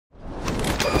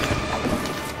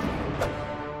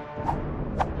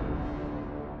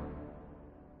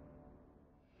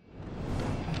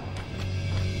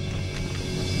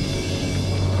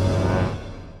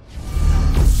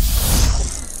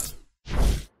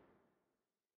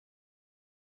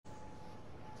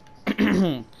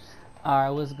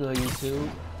Alright, what's good, YouTube?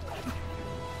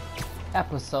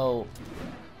 Episode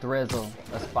Thrizzle,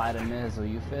 a spider mizzle,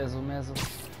 you fizzle mizzle?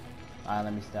 Alright,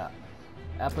 let me stop.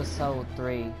 Episode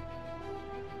 3. You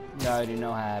already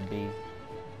know how it be.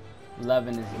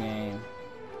 Loving this game.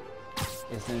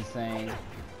 It's insane.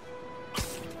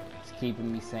 It's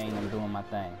keeping me sane. I'm doing my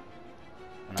thing.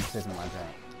 And I'm sipping my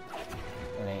drink.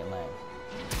 It ain't lame.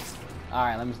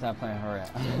 Alright, let me stop playing for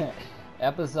real.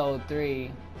 Episode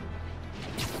 3.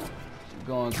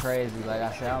 Going crazy. Like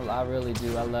I said, I really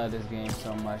do. I love this game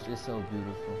so much. It's so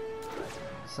beautiful.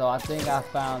 So I think I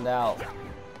found out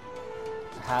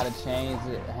how to change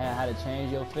it, how to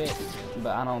change your fit,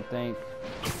 but I don't think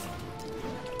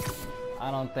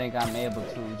I'm able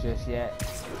to just yet.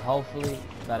 Hopefully,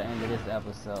 by the end of this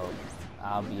episode,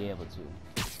 I'll be able to.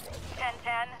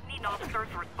 1010, need officers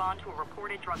to respond to a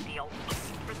reported drug deal.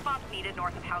 Response needed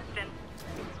north of Houston.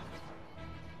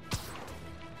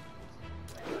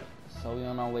 So we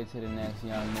on our way to the next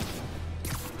young mission.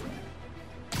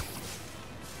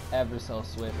 Ever so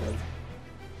swiftly.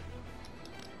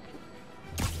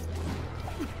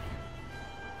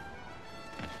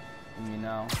 You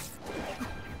know.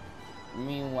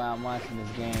 Meanwhile, I'm watching this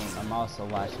game, I'm also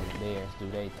watching the Bears do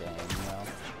their thing, you know.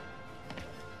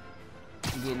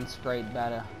 Getting scraped by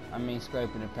the,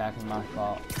 scraping the pack is my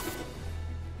fault.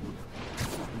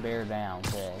 Bear down,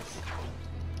 guys.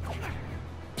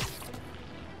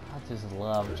 I just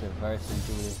love traversing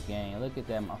through this game. Look at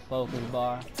that, my focus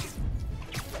bar.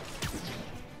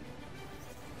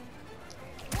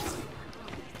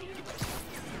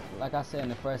 Like I said in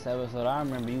the first episode, I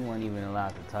remember you weren't even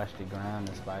allowed to touch the ground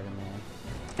in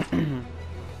Spider-Man.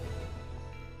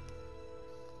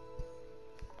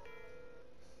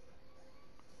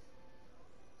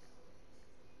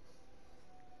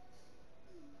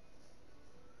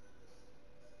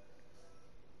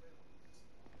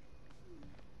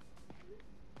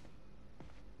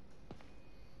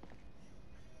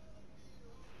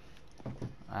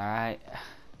 Alright,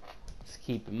 let's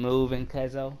keep it moving,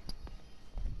 cuzzo.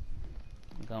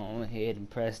 Go on ahead and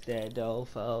press that door,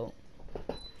 folks.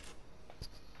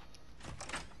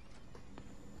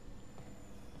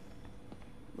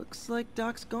 Looks like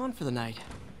Doc's gone for the night.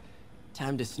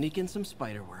 Time to sneak in some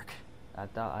spider work. I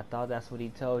thought that's what he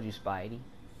told you, Spidey.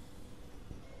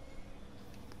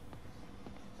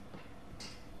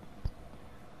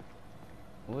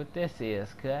 What this is,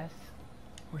 cuz?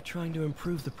 We're trying to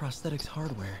improve the prosthetics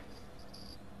hardware.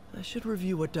 I should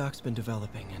review what Doc's been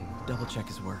developing and double check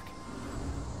his work.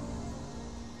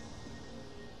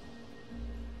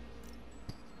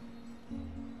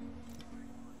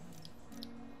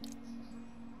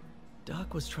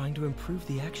 Doc was trying to improve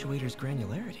the actuator's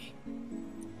granularity.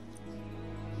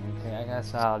 Okay, I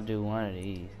guess I'll do one of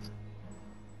these.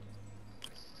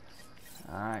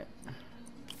 Alright.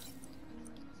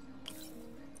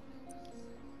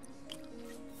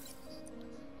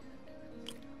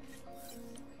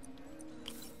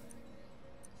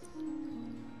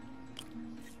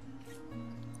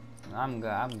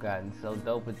 I'm gotten so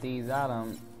dope with these out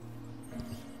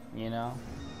you know,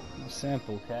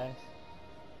 simple, guys.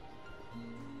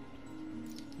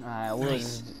 Alright,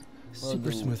 Nice.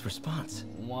 Super smooth response.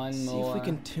 One more. See if we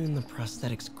can tune the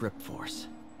prosthetics grip force.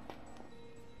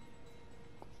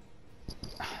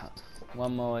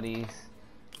 One more of these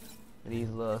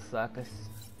little suckers.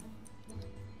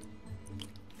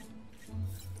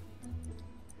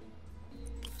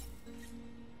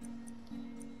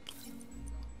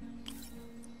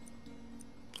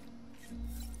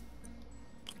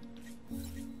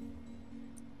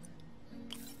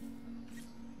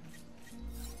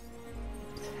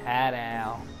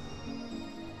 Ta-dow.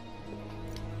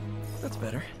 That's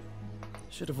better.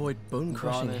 Should avoid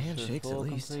bone-crushing handshakes at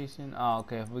least. Completion. Oh,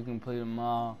 okay. If we complete them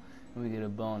all, we get a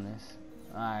bonus.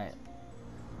 Alright.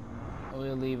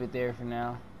 We'll leave it there for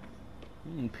now.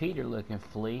 Peter looking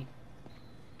flea.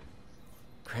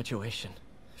 Graduation.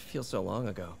 Feels so long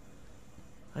ago.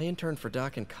 I interned for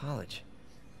Doc in college.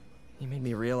 He made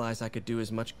me realize I could do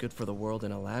as much good for the world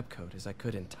in a lab coat as I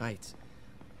could in tights.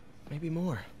 Maybe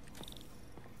more.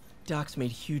 Doc's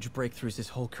made huge breakthroughs his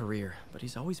whole career, but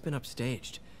he's always been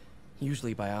upstaged,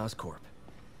 usually by Oscorp.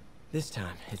 This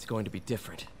time, it's going to be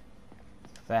different.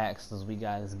 Facts, cause we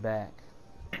got his back.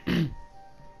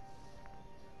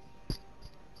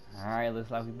 Alright, looks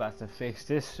like we about to fix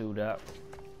this suit up.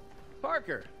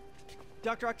 Parker!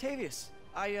 Dr. Octavius,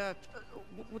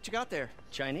 what you got there?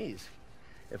 Chinese.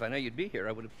 If I know you'd be here,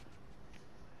 I would have...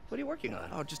 What are you working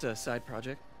on? Oh, just a side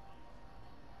project.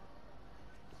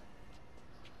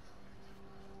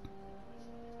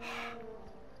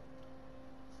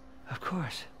 Of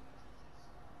course.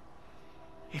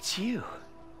 It's you.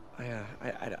 I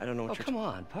don't know what Oh, you're... come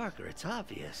on, Parker. It's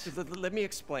obvious. Let me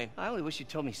explain. I only wish you'd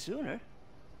told me sooner.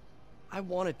 I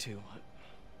wanted to,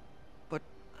 but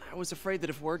I was afraid that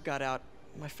if word got out,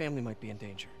 my family might be in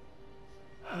danger.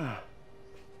 Huh.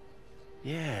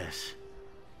 Yes.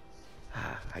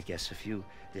 I guess if you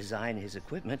design his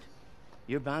equipment,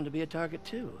 you're bound to be a target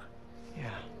too.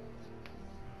 Yeah.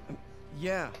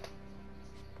 Yeah.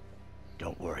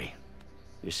 Don't worry.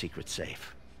 Your secret's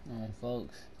safe.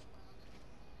 Folks.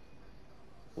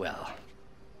 Well,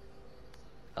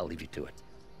 I'll leave you to it.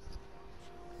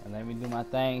 And let me do my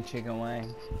thing, chicken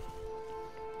wing.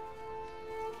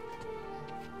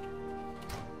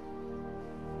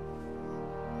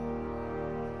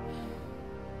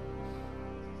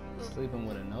 Sleeping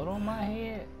with a note on my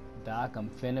head? Doc, I'm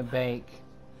finna bake.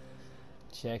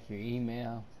 Check your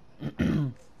email.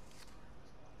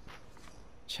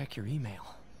 Check your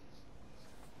email.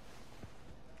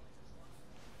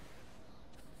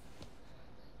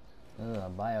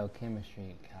 Ugh,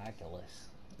 biochemistry, calculus.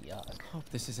 Yuck. Hope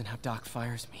this isn't how Doc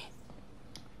fires me.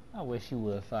 I wish you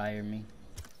would fire me.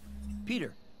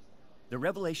 Peter, the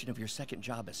revelation of your second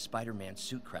job as Spider-Man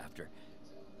suit crafter,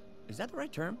 is that the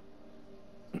right term?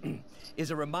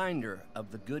 Is a reminder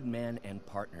of the good man and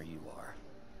partner you are.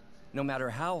 No matter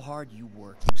how hard you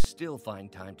work, you still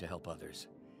find time to help others.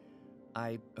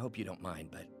 I hope you don't mind,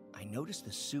 but I noticed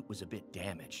the suit was a bit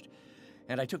damaged,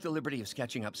 and I took the liberty of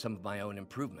sketching up some of my own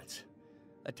improvements.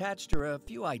 Attached are a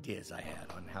few ideas I had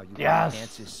on how you can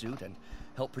enhance his suit and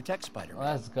help protect Spider-Man.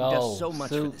 Let's go. He does so much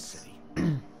for this city.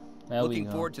 Looking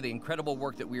go. forward to the incredible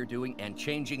work that we're doing and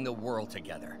changing the world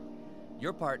together.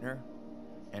 Your partner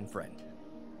and friend,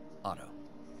 Otto.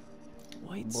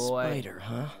 White Boy. spider,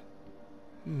 huh?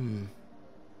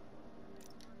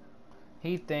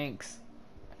 He thinks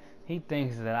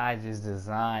that I just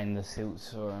designed the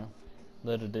suits for him.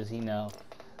 Little does he know,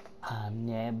 I'm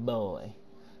that boy.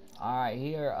 Alright,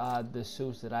 here are the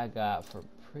suits that I got for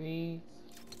pre-ordering,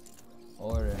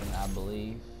 I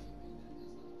believe.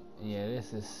 Yeah,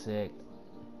 this is sick.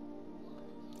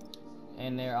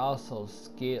 And there are also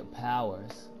skip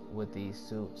powers with these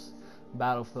suits.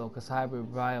 Battle focus,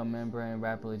 hybrid biomembrane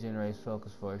rapidly generates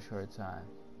focus for a short time.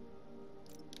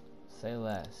 Say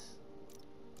less.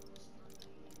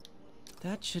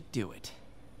 That should do it.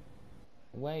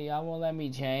 Wait, y'all won't let me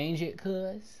change it,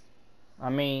 cuz? I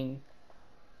mean,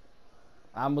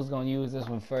 I was gonna use this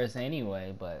one first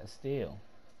anyway, but still.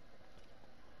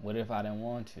 What if I didn't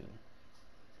want to?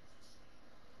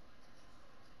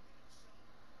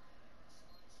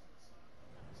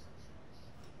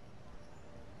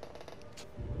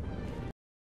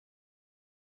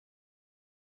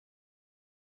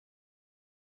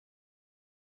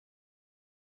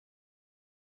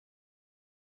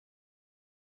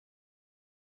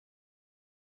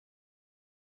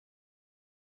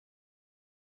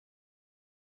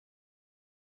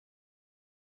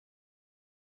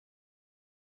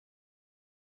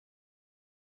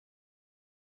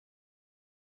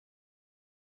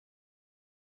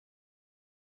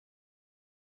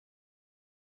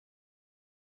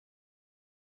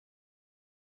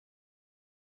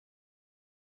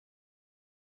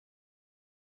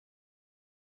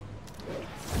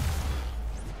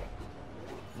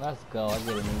 Let's go. I get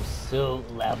a new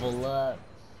suit, level up.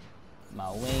 My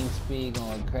wing speed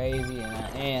going crazy,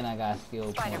 and I got skill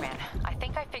points. Spider-Man, I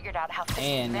think I figured out how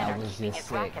And that men are was keeping just his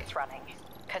sick. rackets running.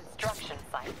 Construction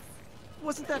sites.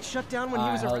 Wasn't that shut down when he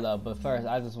Alright, was hold up. But first,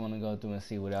 I just want to go through and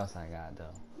see what else I got,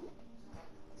 though.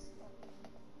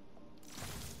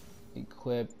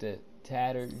 Equip the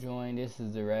tattered joint. This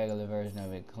is the regular version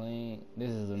of it. Clean.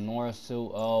 This is the North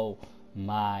suit. Oh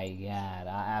my god.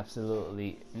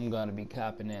 I'm going to be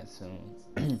copping that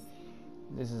soon.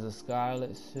 This is a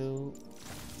Scarlet suit.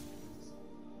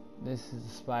 This is the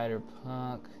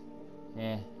Spider-Punk.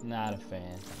 Not a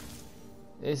fan.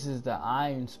 This is the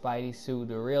Iron Spidey suit,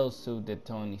 the real suit that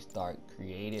Tony Stark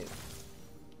created.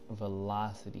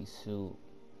 Velocity suit.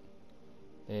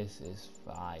 This is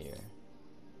fire.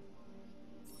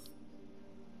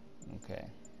 Okay.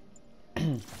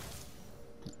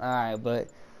 Alright, but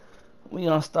we're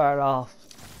gonna start off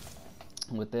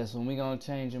with this one. We're gonna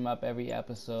change them up every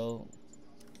episode.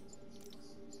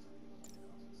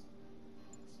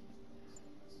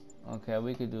 Okay,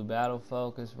 we could do battle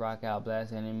focus, rock out,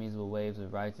 blast enemies with waves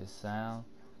of righteous sound.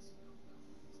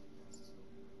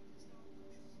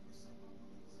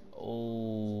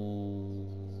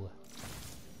 Oh.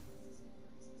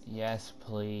 Yes,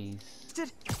 please.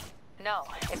 No,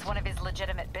 it's one of his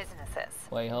legitimate businesses.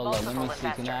 Wait, hold on. Let me see. Can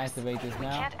I investors. activate this We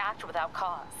now? can't act without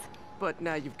cause. But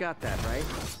now you've got that, right?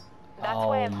 That's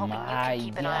why I'm hoping you can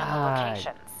keep an eye on the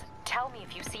locations. Tell me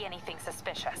if you see anything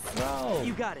suspicious. Bro!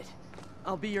 You got it.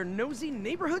 I'll be your nosy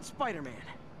neighborhood Spider-Man.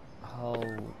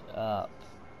 Hold up.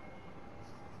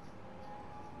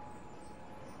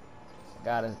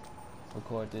 Gotta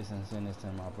record this and send this to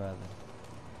my brother.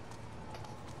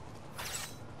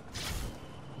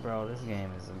 Bro, this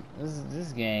game is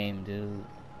this game, dude.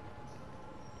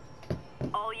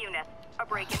 All units, a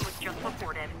break-in was just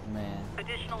reported. Man.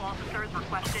 Additional officers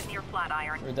requested near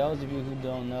Flatiron. For those of you who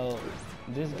don't know,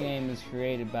 this game is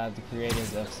created by the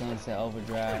creators of Sunset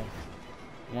Overdrive,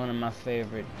 one of my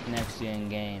favorite next-gen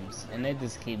games, and they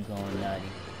just keep going nutty.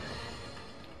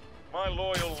 My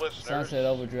loyal listeners, Sunset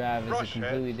Overdrive is a Rush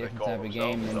completely heads, they different call type of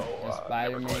game than themselves, a never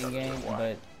Spider-Man quite game, understood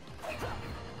but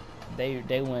why.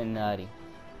 they went nutty.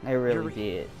 They really Yuri,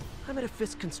 did. I'm at a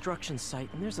Fisk construction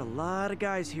site, and there's a lot of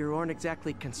guys here who aren't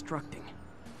exactly constructing.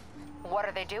 What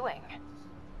are they doing?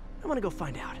 I want to go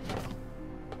find out.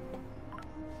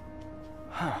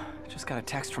 Huh. Just got a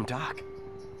text from Doc.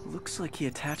 Looks like he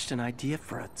attached an idea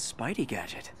for a Spidey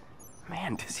gadget.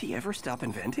 Man, does he ever stop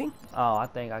inventing? Oh, I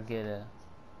think I get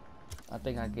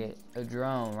a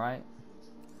drone, right?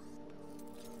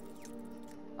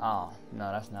 Oh,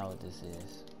 no, that's not what this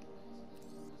is.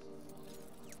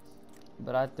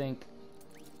 But I think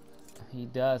he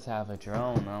does have a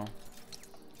drone, though.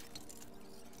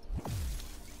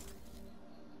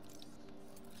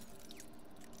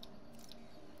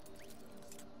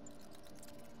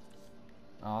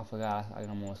 Oh, I forgot I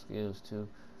got more skills, too.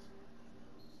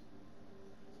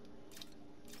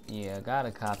 Yeah, I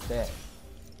gotta cop that.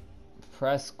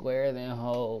 Press square, then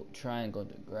hold triangle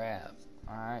to grab.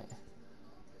 Alright.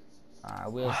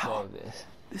 Alright, we'll save this.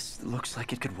 This looks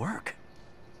like it could work.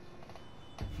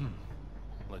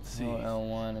 Let's see. Hold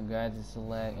L1 to gradually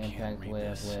select impact read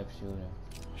web this. shooter.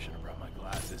 Should have brought my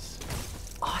glasses.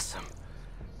 Awesome.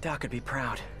 Doc would be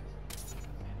proud.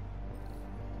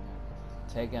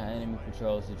 Take out enemy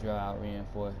patrols to draw out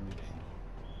reinforcements.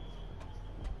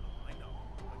 I know.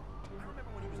 I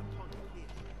remember when he was a punk kid.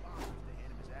 Bob used to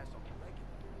hand him his ass on the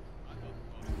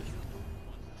regular.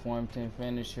 Form 10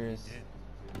 finishers.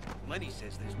 Lenny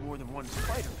says there's more than one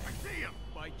Spider-Man. I see him.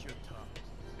 Bite your tongue.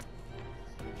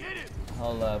 Get it.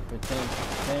 Hold up. For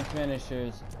 10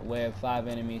 finishers, web 5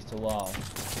 enemies to wall.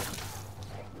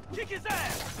 Kick his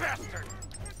ass, bastard.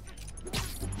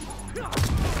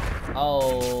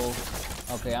 Oh.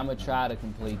 Okay, I'm gonna try to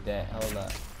complete that. Hold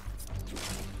up.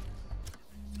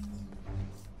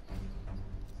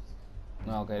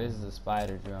 Okay, this is a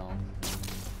spider drone.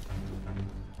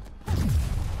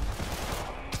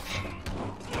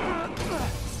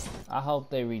 I hope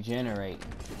they regenerate.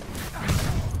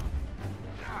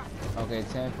 Okay,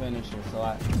 10 finishers, so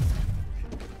I...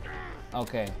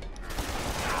 Okay.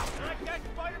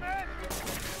 Spider-Man.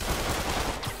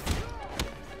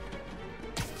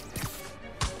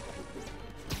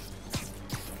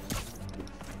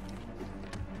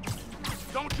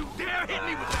 Don't you dare hit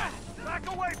me with that! Back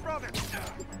away from it!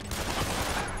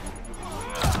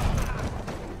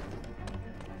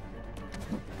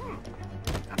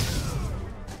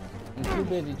 I'm too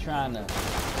busy trying to...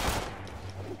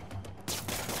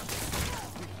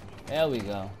 There we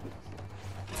go.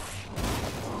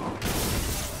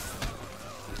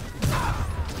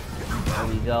 There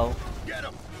we go. Get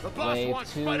him! The boss Wave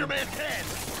wants 2. Spider-Man's head!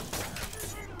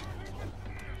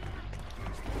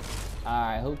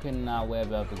 Alright, who can I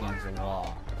web up against the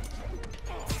wall?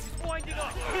 Winding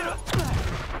up!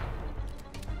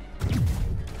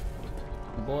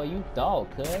 Boy, you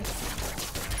dog,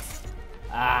 cuz.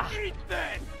 Ah. Eat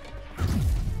that!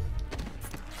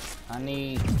 I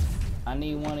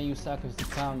need one of you suckers to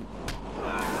come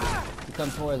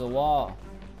towards the wall.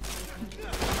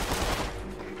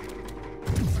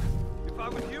 If I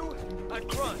was you,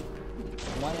 I'd run.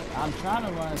 I'm trying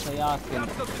to run so y'all can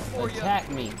attack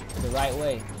me the right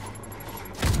way.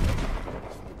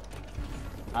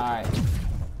 Alright.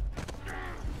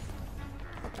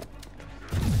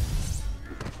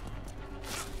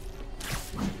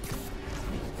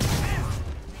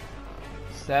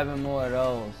 Seven more of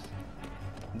those.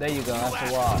 There you go,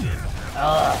 that's a wall.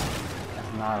 Ugh,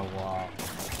 that's not a wall.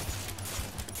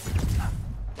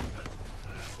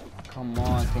 Come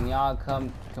on, can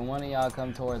one of y'all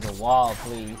come towards the wall,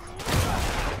 please?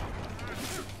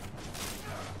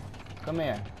 Come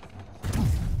here.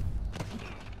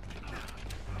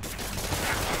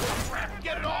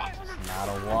 Get it off! It's not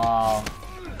a wall.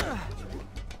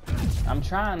 I'm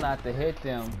trying not to hit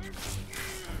them.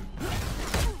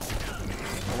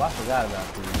 Oh, I forgot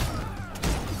about these.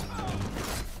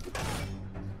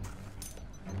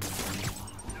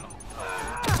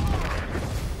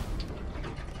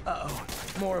 Uh-oh,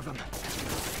 more of them.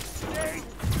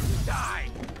 Die!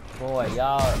 Boy,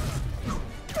 y'all.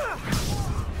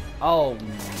 Oh my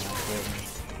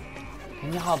goodness.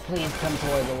 Can y'all please come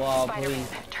toward the wall, Spider-Man,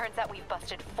 please? turns out we've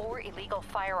busted 4 illegal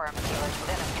firearms dealers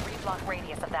within a 3-block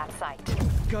radius of that site.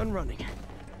 Gun running.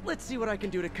 Let's see what I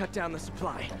can do to cut down the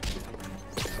supply.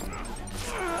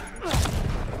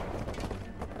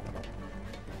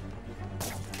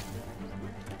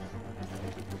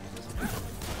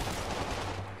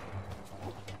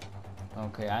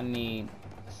 Okay, I need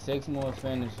 6 more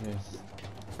finishers.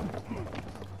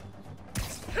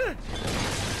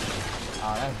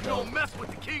 Oh, that's dope. Don't mess with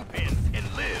the kingpin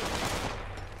and live.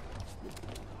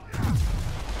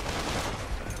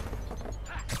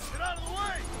 Get out of the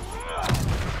way!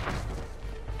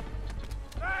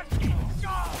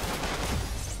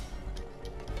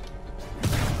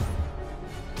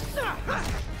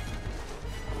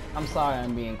 I'm sorry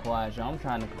I'm being quiet, y'all. I'm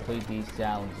trying to complete these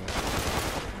challenges.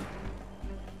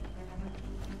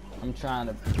 I'm trying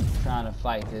to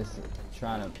fight this,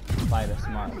 trying to fight a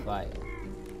smart fight.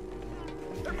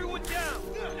 Everyone down!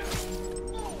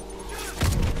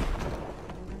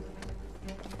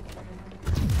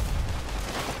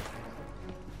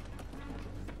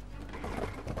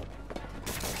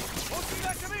 Won't do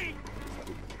that to me!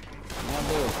 I'll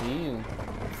do it to you.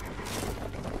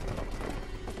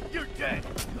 You're dead!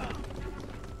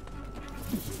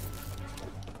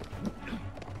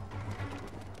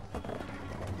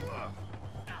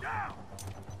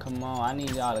 Come on, I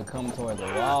need y'all to come toward the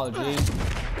wall, G.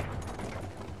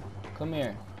 Come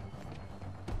here.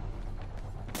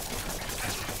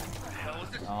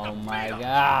 Oh my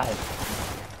God.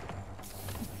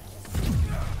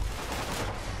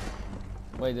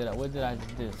 Wait, what did I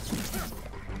just do?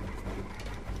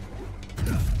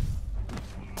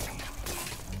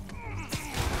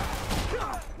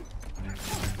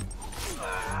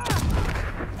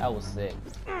 That was sick.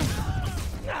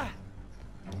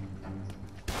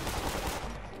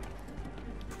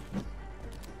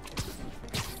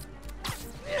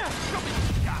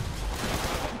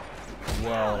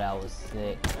 Whoa, that was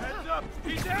sick. Heads up!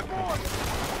 He's airborne!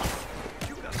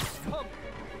 You got come.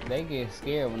 They get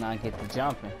scared when I get to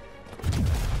jumping.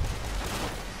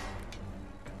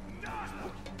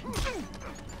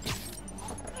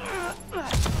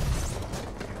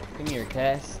 Come here,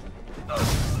 Cass.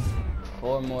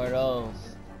 4 more of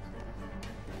those.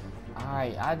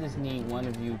 Alright, I just need one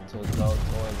of you to go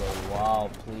toward the wall,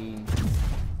 please.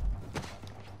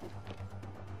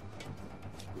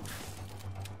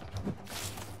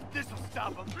 This'll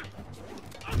stop him.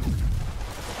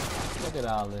 Look at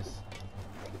all this.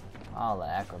 All the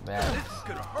acrobatics. This is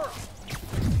gonna hurt.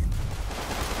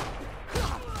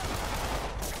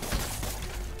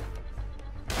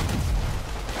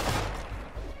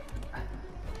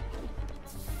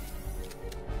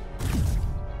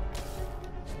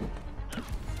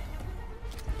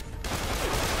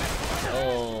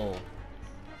 Oh.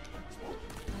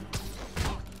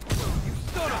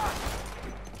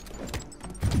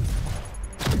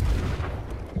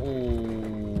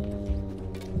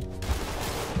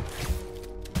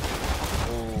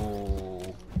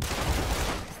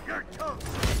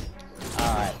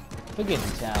 Alright, forget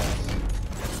the challenge.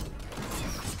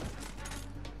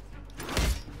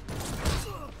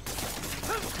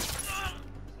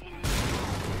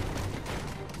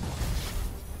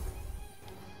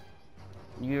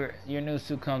 Your new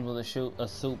suit comes with a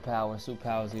suit power. Suit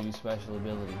powers give you special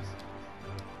abilities.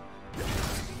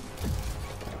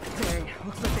 Dang,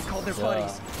 looks like they called their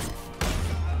buddies.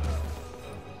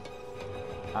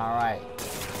 Alright.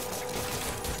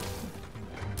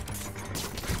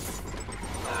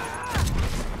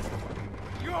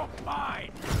 You're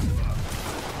fine.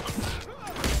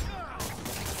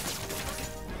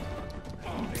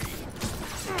 I'll teach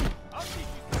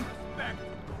you some respect.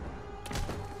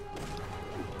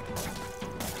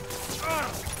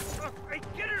 Hey,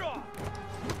 get it off!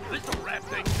 This'll wrap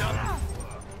things up.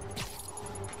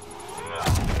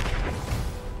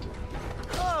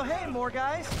 Oh, hey, more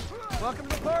guys. Welcome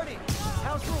to the party.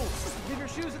 House rules. Leave your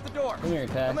shoes at the door. Come here,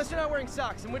 Cass. Unless you're not wearing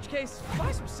socks, in which case,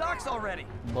 buy some socks already.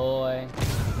 Boy.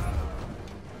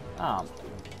 I'm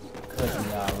cooking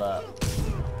y'all up.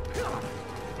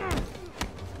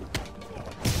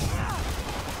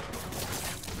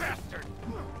 Bastard!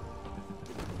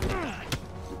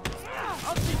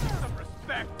 I'll teach you some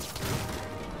respect.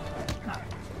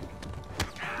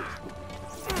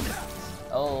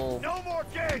 Oh. No more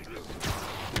games!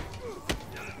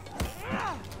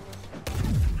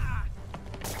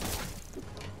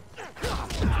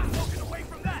 Walking away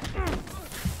from that!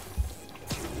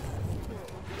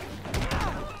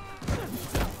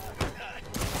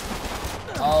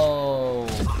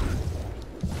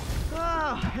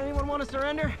 want to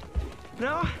surrender?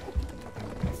 No?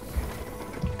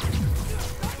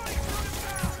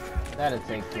 That'll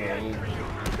take care of you.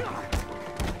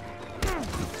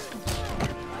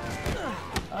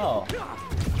 Oh.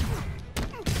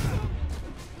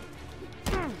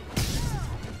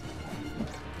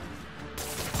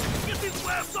 Get these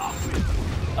laughs off me!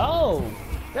 Oh!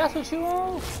 That's what you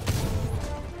want?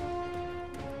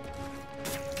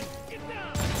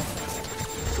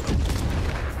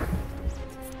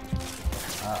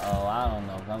 Uh-oh, I don't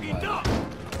know if I'm going to...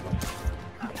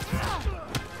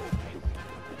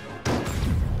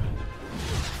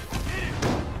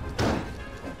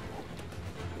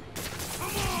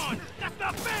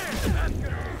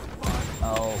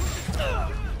 Oh.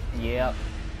 Yep.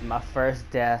 My first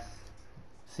death.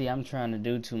 See, I'm trying to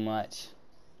do too much.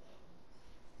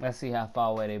 Let's see how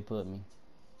far away they put me.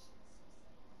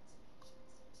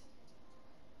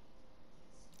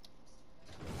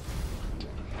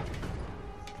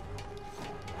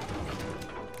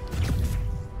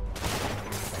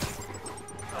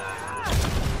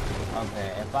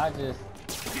 Okay, if I just...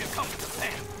 Here comes the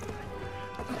fan.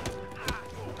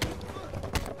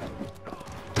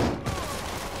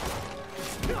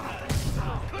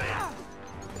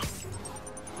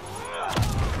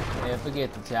 Yeah,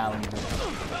 forget the challenge.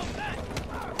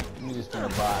 You just in a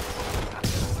box.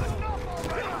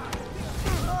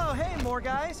 Oh, hey, more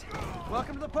guys.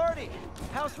 Welcome to the party.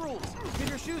 House rules. Leave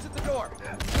your shoes at the door.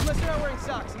 Unless you're not wearing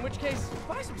socks, in which case,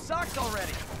 buy some socks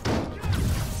already.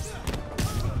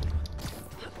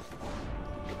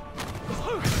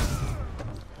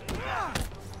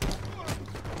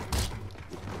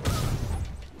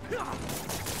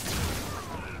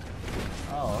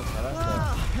 Oh, okay, that's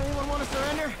good. Anyone want to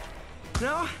surrender?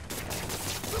 No?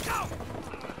 Look out!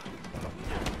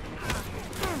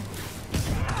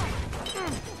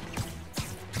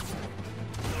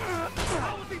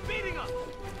 How was he beating us?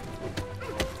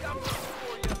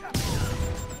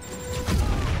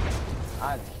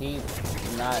 I keep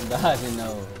not dodging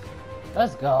those.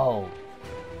 Let's go.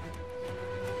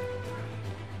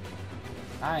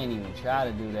 I ain't even try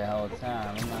to do that whole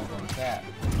time. I'm not gonna tap.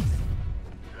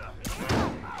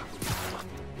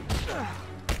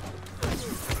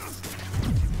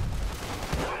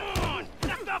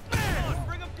 That's not fair!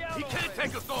 Bring him down! He can't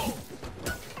take us all!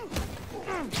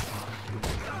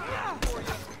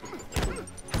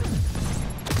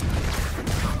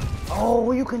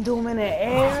 Oh, you can do them in the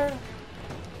air?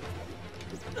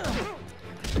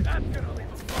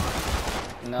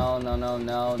 No, no, no,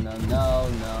 no, no, no,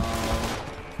 no.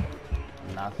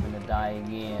 I'm not finna die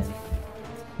again.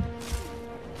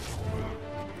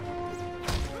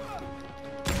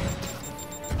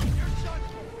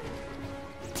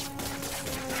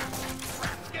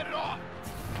 Get it off!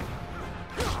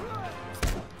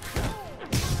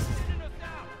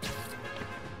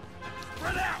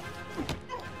 Spread out!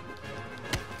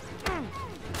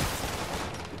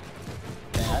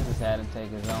 Man, I just had to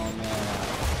take his own man out.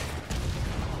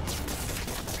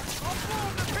 I'll blow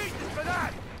him to pieces for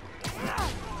that!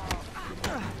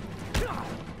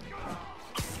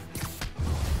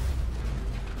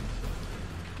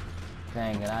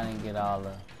 Dang it, I didn't get all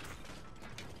the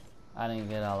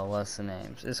what's the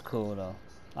names. It's cool though.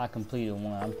 I completed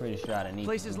one. I'm pretty sure I didn't need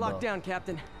Place to is do locked both. down,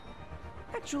 Captain.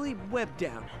 Actually, webbed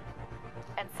down.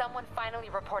 And someone finally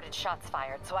reported shots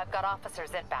fired, so I've got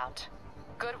officers inbound.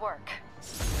 Good work.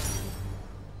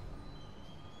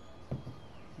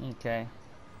 Okay.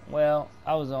 Well,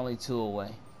 I was only 2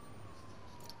 away.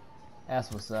 That's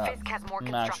what's up. Fisk has more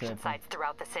I'm not construction tripping. sites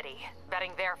throughout the city,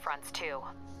 vetting their fronts too.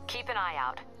 Keep an eye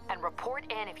out, and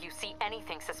report in if you see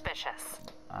anything suspicious.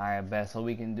 Alright, bet. So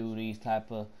we can do these type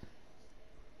of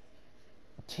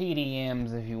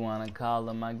TDMs, if you want to call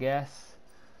them, I guess.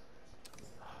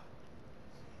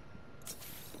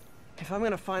 If I'm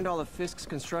gonna find all of Fisk's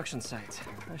construction sites,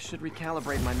 I should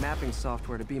recalibrate my mapping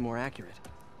software to be more accurate.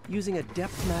 Using a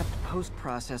depth-mapped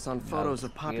post-process on photos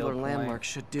of popular skill point. landmarks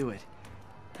should do it.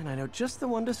 And I know just the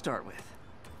one to start with.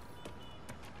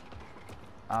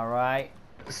 Alright.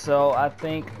 So I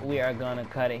think we are gonna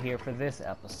cut it here for this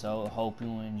episode. Hope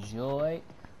you enjoyed.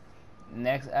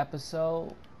 Next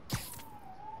episode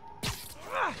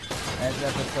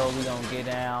we gonna get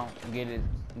down, get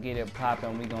it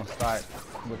popping. We gonna start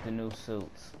with the new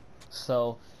suits.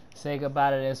 So say goodbye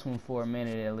to this one for a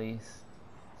minute at least.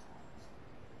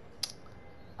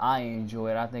 I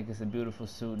enjoy it. I think it's a beautiful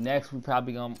suit. Next we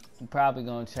probably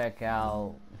gonna check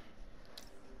out.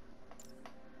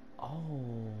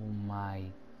 Oh my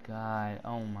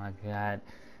god.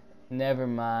 Never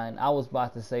mind. I was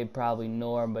about to say probably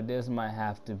Nora, but this might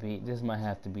have to be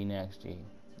next, G.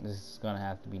 This is gonna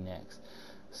have to be next.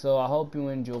 So I hope you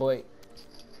enjoyed.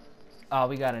 Oh,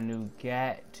 we got a new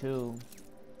GAT too.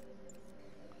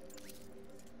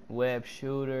 Web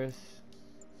shooters.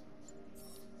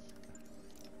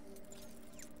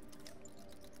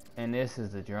 And this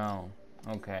is the drone.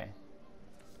 Okay.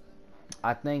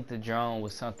 I think the drone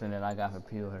was something that I got for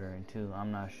pre-ordering too.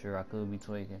 I'm not sure. I could be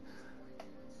tweaking.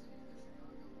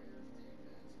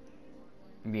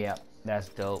 Yeah, that's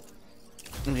dope.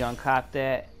 We gonna cop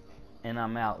that, and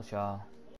I'm out, y'all.